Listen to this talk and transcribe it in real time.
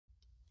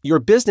Your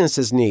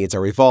business's needs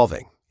are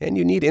evolving, and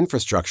you need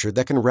infrastructure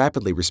that can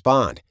rapidly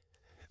respond.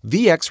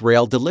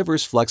 VxRail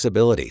delivers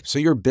flexibility so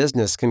your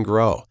business can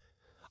grow.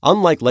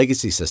 Unlike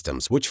legacy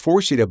systems, which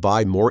force you to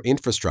buy more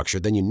infrastructure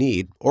than you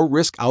need or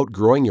risk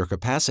outgrowing your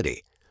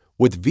capacity,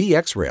 with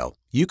VxRail,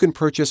 you can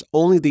purchase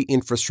only the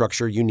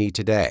infrastructure you need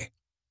today.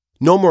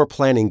 No more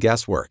planning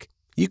guesswork.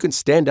 You can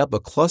stand up a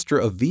cluster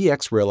of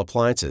VxRail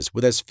appliances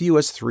with as few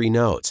as 3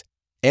 nodes.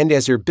 And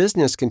as your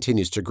business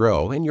continues to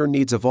grow and your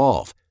needs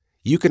evolve,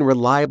 you can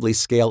reliably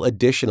scale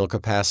additional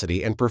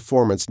capacity and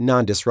performance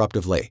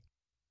non-disruptively.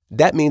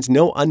 That means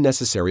no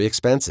unnecessary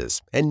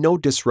expenses and no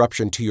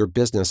disruption to your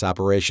business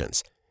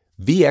operations.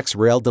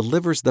 VxRail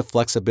delivers the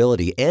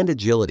flexibility and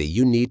agility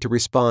you need to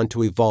respond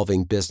to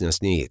evolving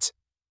business needs.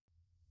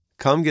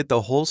 Come get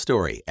the whole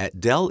story at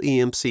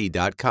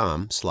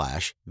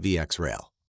dellemc.com/VxRail.